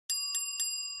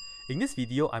In this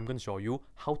video, I'm going to show you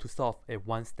how to solve a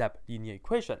one-step linear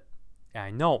equation. And I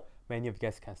know many of you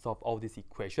guys can solve all these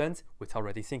equations without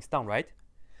writing things down, right?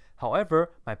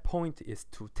 However, my point is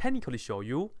to technically show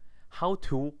you how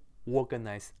to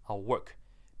organize our work,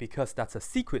 because that's a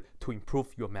secret to improve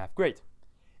your math grade,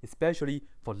 especially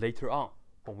for later on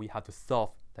when we have to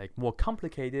solve like more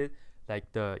complicated,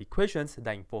 like the equations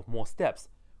that involve more steps.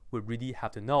 We really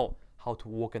have to know how to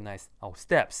organize our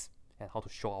steps and how to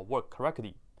show our work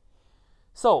correctly.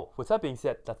 So with that being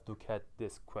said, let's look at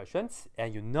these questions.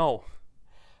 And you know,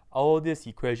 all these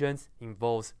equations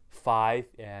involves 5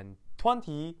 and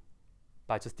 20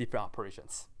 by just different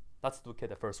operations. Let's look at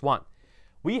the first one.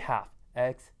 We have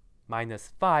x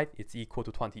minus 5 is equal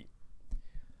to 20.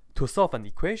 To solve an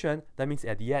equation, that means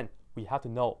at the end, we have to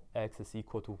know x is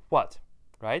equal to what,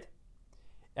 right?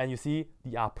 And you see,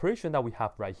 the operation that we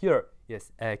have right here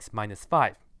is x minus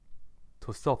 5.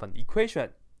 To solve an equation,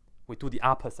 we do the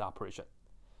opposite operation.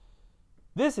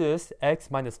 This is x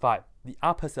minus 5. The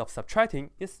opposite of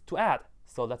subtracting is to add.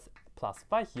 So let's plus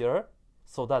 5 here,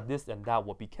 so that this and that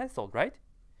will be cancelled, right?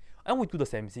 And we do the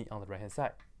same thing on the right-hand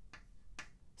side.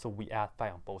 So we add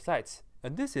 5 on both sides.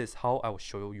 And this is how I will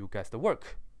show you guys the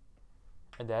work.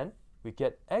 And then we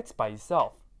get x by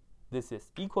itself. This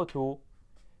is equal to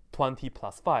 20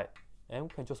 plus 5. And we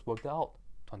can just work that out,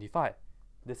 25.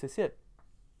 This is it.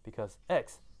 Because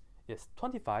x is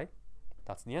 25,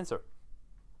 that's the answer.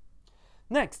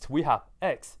 Next, we have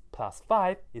x plus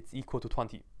 5 is equal to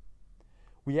 20.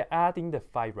 We are adding the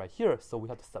 5 right here, so we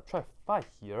have to subtract 5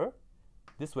 here.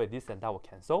 This way, this and that will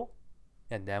cancel.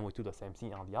 And then we do the same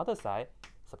thing on the other side,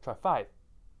 subtract 5.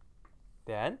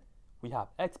 Then we have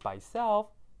x by itself.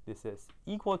 This is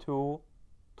equal to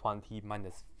 20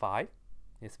 minus 5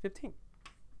 is 15.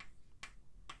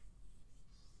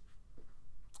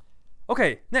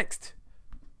 Okay, next,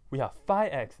 we have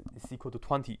 5x is equal to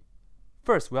 20.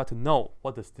 First, we have to know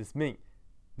what does this mean.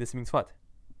 This means what?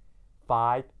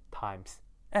 5 times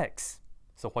x.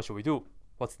 So what should we do?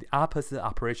 What's the opposite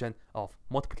operation of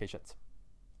multiplications?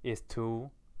 Is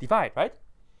to divide, right?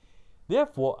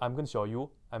 Therefore, I'm going to show you,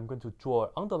 I'm going to draw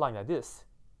an underline like this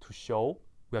to show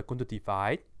we are going to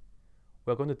divide.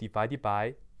 We're going to divide it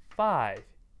by 5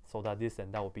 so that this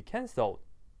and that will be cancelled.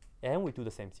 And we do the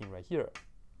same thing right here.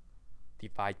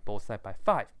 Divide both sides by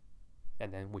 5.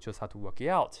 And then we just have to work it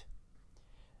out.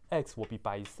 X will be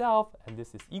by itself, and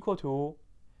this is equal to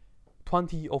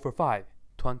 20 over 5.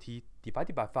 20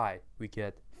 divided by 5, we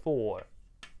get 4.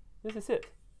 This is it.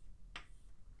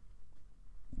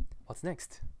 What's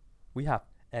next? We have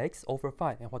x over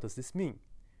 5, and what does this mean?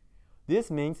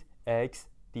 This means x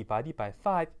divided by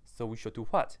 5, so we should do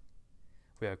what?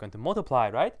 We are going to multiply,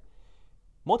 right?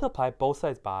 Multiply both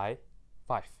sides by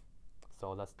 5.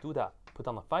 So let's do that. Put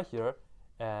down the 5 here,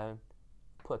 and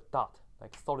put a dot,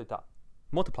 like solid dot.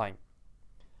 Multiplying.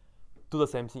 Do the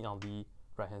same thing on the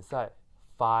right-hand side.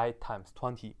 5 times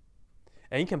 20.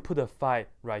 And you can put a 5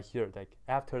 right here, like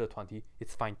after the 20,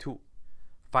 it's fine too.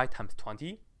 5 times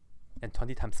 20, and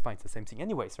 20 times 5 is the same thing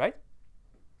anyways, right?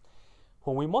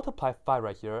 When we multiply 5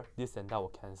 right here, this and that will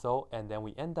cancel, and then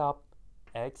we end up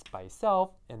x by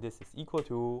itself, and this is equal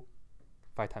to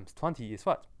 5 times 20 is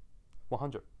what?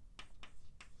 100.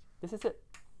 This is it.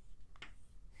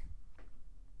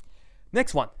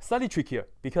 Next one, slightly trickier,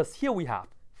 because here we have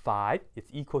 5 is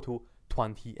equal to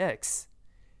 20x.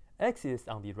 X is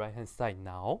on the right-hand side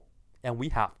now, and we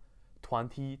have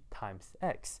 20 times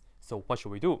x. So what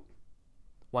should we do?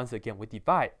 Once again, we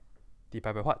divide.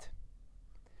 Divide by what?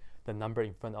 The number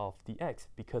in front of the x,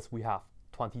 because we have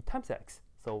 20 times x.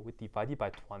 So we divide it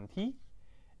by 20,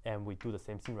 and we do the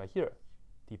same thing right here.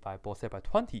 Divide both sides by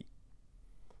 20.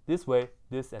 This way,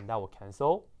 this and that will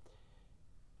cancel.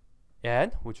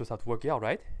 And we just have to work it out,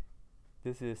 right?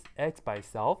 This is x by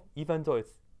itself. Even though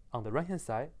it's on the right-hand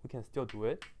side, we can still do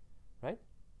it, right?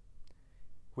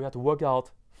 We have to work out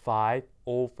 5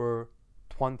 over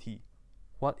 20.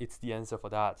 What is the answer for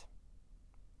that?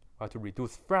 We have to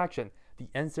reduce fraction. The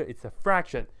answer is a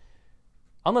fraction.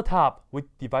 On the top, we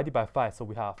divided by 5, so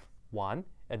we have 1,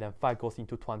 and then 5 goes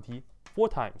into 20 4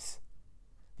 times.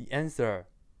 The answer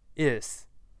is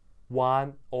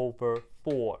 1 over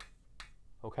 4.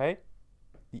 Okay?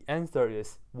 The answer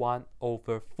is 1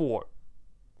 over 4.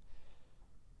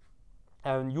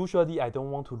 And usually I don't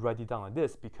want to write it down like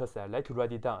this, because I like to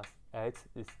write it down as x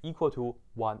is equal to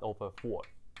 1 over 4.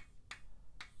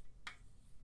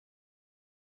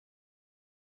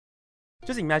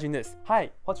 Just imagine this.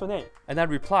 Hi, what's your name? And I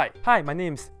reply, hi, my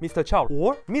name is Mr. Chow,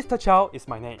 or Mr. Chow is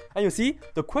my name. And you see,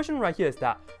 the question right here is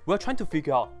that we're trying to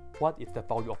figure out what is the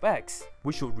value of x.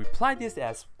 We should reply this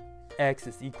as x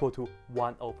is equal to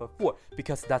 1 over 4,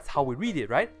 because that's how we read it,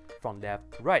 right? From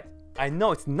left to right. I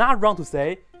know it's not wrong to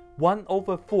say 1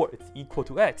 over 4 is equal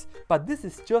to x, but this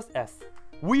is just as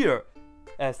weird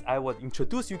as I would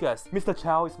introduce you guys. Mr.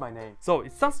 Chow is my name. So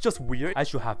it sounds just weird. I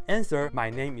should have answered, my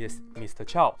name is Mr.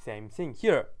 Chow. Same thing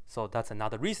here. So that's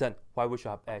another reason why we should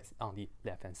have x on the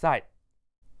left hand side.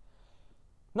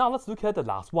 Now let's look at the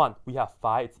last one. We have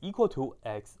 5 is equal to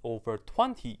x over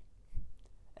 20.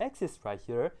 X is right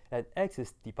here, and x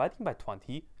is dividing by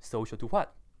 20, so we should do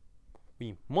what?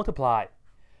 We multiply.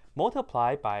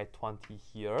 Multiply by 20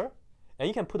 here, and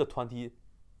you can put the 20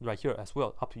 right here as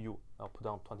well, up to you. I'll put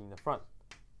down 20 in the front,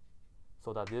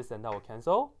 so that this and that will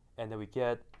cancel, and then we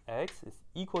get x is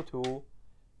equal to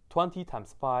 20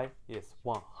 times 5 is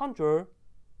 100,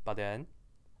 but then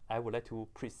I would like to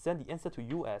present the answer to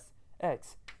you as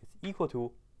x is equal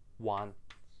to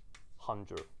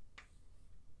 100.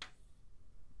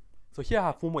 So here I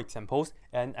have 4 more examples,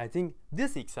 and I think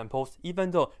these examples,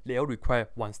 even though they all require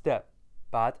one step,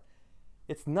 but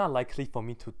it's not likely for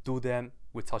me to do them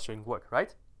without showing work,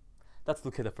 right? Let's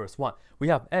look at the first one. We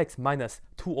have x minus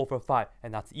 2 over 5,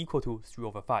 and that's equal to 3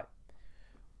 over 5.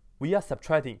 We are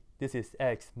subtracting. This is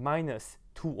x minus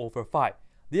 2 over 5.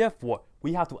 Therefore,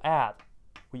 we have to add.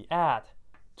 We add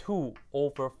 2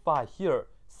 over 5 here,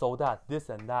 so that this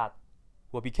and that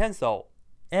will be cancelled.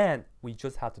 And we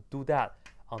just have to do that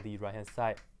on the right hand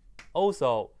side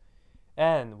also.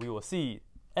 And we will see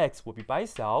x will be by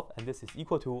itself, and this is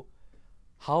equal to,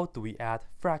 how do we add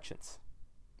fractions?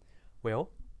 Well,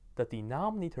 the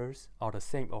denominators are the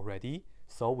same already,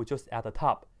 so we just add the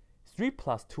top. 3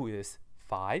 plus 2 is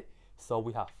 5, so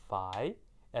we have 5,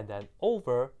 and then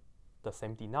over the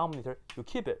same denominator, you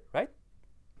keep it, right?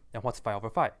 And what's 5 over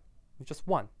 5? It's just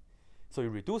 1. So you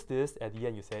reduce this, at the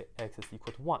end you say x is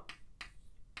equal to 1.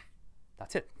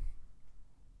 That's it.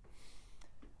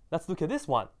 Let's look at this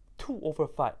one. 2 over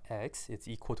 5x is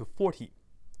equal to 40.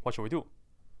 What should we do?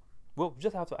 Well, we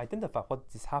just have to identify what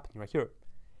is happening right here.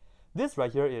 This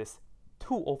right here is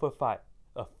 2 over 5,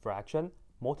 a fraction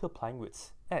multiplying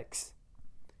with x.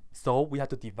 So we have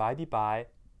to divide it by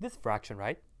this fraction,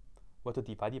 right? We have to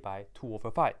divide it by 2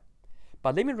 over 5.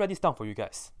 But let me write this down for you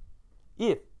guys.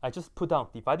 If I just put down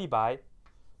divided by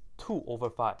 2 over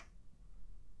 5,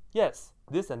 yes,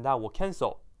 this and that will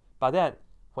cancel. But then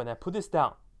when I put this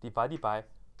down, divided by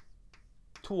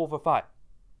 2 over 5,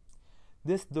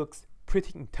 this looks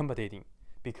pretty intimidating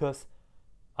because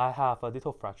I have a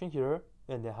little fraction here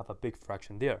and I have a big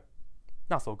fraction there.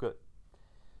 Not so good.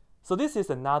 So this is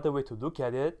another way to look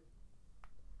at it.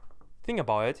 Think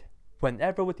about it.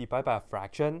 Whenever we divide by a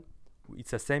fraction,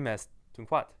 it's the same as doing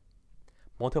what?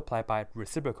 Multiply by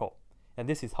reciprocal. And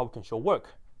this is how we can show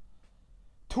work.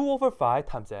 2 over 5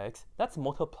 times x, let's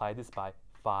multiply this by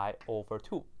 5 over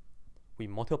 2. We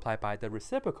multiply by the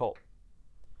reciprocal.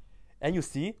 And you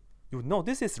see, you know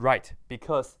this is right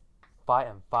because 5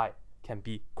 and 5 can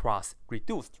be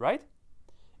cross-reduced, right?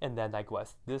 And then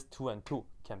likewise, this 2 and 2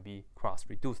 can be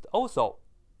cross-reduced also.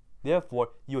 Therefore,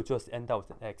 you just end up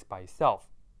with an x by itself.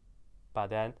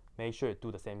 But then, make sure you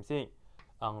do the same thing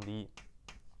on the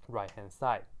right-hand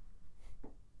side.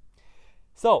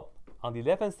 So, on the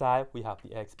left-hand side, we have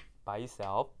the x by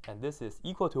itself, and this is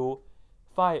equal to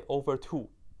 5 over 2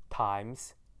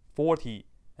 times 40.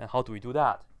 And how do we do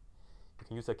that? You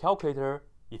can use a calculator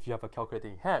if you have a calculator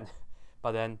in hand,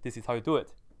 but then this is how you do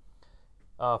it.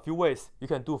 A few ways. You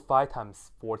can do 5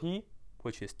 times 40,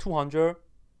 which is 200,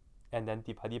 and then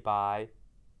divided by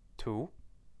 2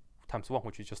 times 1,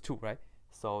 which is just 2, right?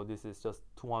 So this is just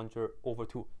 200 over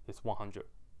 2 is 100.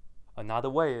 Another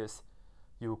way is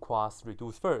you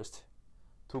cross-reduce first.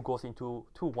 2 goes into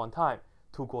 2 one time,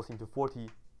 2 goes into 40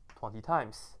 20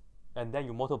 times, and then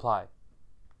you multiply.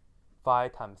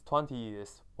 5 times 20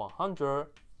 is 100,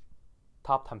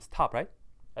 top times top, right?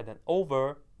 And then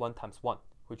over 1 times 1,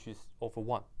 which is over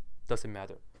 1. Doesn't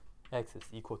matter. X is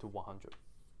equal to 100.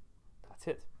 That's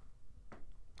it.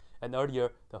 And earlier,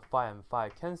 the 5 and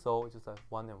 5 cancel, it's just like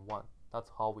 1 and 1.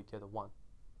 That's how we get a 1.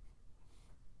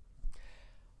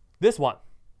 This one,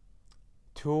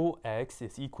 2x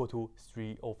is equal to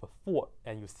 3 over 4.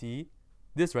 And you see,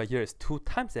 this right here is 2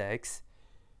 times x.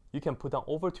 You can put down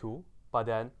over 2, but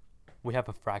then we have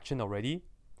a fraction already.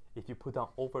 If you put down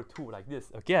over 2 like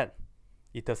this, again,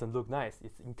 it doesn't look nice.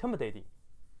 It's intimidating.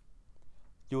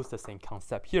 Use the same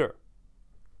concept here.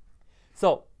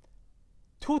 So,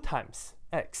 2 times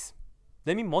x.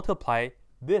 Let me multiply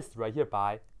this right here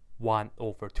by 1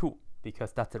 over 2,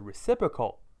 because that's the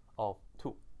reciprocal of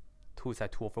 2. 2 is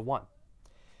like 2 over 1.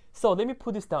 So let me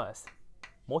put this down as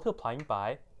multiplying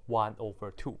by 1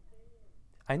 over 2.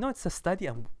 I know it's a slightly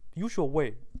unusual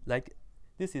way, like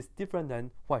this is different than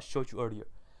what I showed you earlier.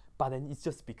 But then it's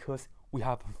just because we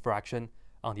have a fraction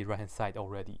on the right hand side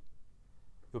already.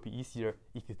 It'll be easier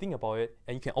if you think about it,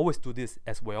 and you can always do this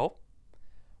as well.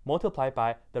 Multiply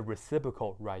by the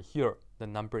reciprocal right here, the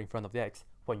number in front of the x.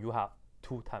 When you have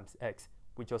 2 times x,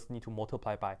 we just need to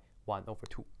multiply by 1 over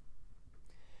 2.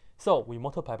 So we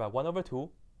multiply by 1 over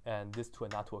 2, and this 2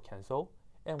 and that 2 will cancel,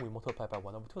 and we multiply by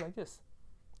 1 over 2 like this,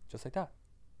 just like that.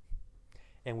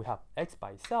 And we have x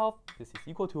by itself. This is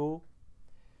equal to,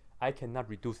 I cannot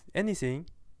reduce anything.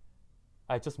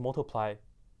 I just multiply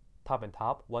top and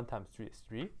top. 1 times 3 is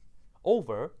 3,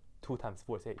 over 2 times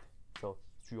 4 is 8. So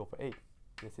 3 over 8.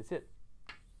 This is it.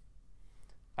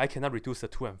 I cannot reduce the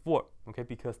 2 and 4, okay,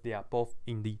 because they are both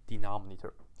in the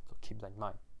denominator. So keep that in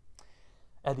mind.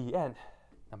 At the end,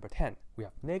 number 10, we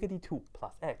have negative 2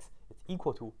 plus x is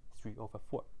equal to 3 over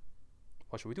 4.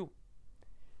 What should we do?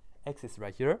 X is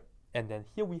right here, and then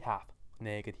here we have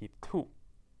negative 2.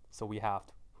 So we have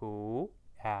to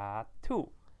add 2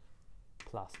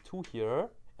 plus 2 here,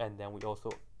 and then we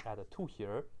also add a 2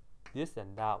 here. This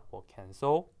and that will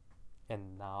cancel,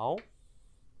 and now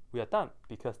we are done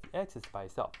because the x is by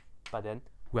itself. But then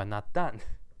we are not done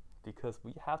because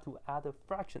we have to add the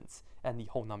fractions and the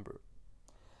whole number.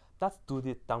 Let's do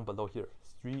this down below here.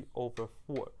 3 over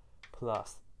 4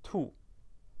 plus 2.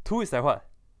 2 is like what?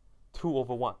 2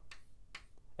 over 1.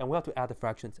 And we have to add the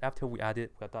fractions. After we add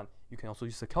it, we are done. You can also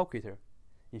use a calculator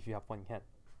if you have one in hand.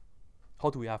 How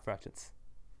do we add fractions?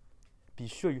 Be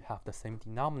sure you have the same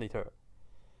denominator.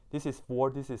 This is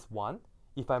 4, this is 1.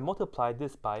 If I multiply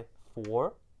this by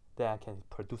 4, then I can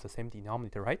produce the same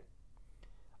denominator, right?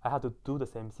 I have to do the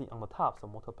same thing on the top, so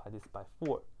multiply this by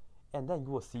 4. And then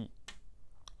you will see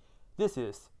this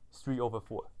is 3 over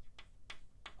 4.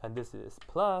 And this is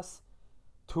plus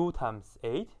 2 times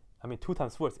 8. 2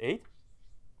 times 4 is 8.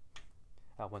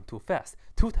 I went too fast.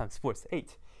 2 times 4 is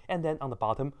 8. And then on the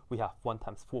bottom, we have 1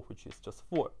 times 4, which is just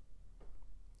 4.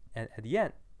 And at the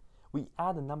end, we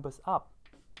add the numbers up.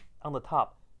 On the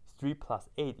top, 3 plus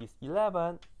 8 is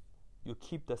 11. You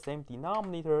keep the same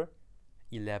denominator,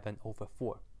 11 over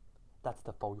 4. That's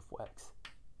the value for x.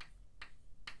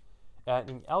 And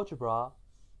in algebra,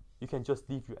 you can just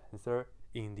leave your answer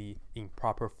in the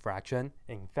improper fraction.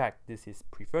 In fact, this is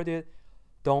preferred.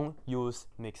 Don't use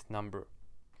mixed number.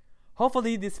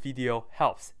 Hopefully this video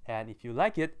helps, and if you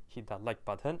like it, hit that like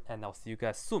button, and I'll see you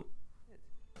guys soon.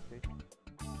 Okay.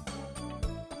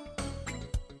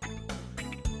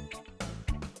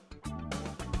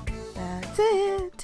 That's it.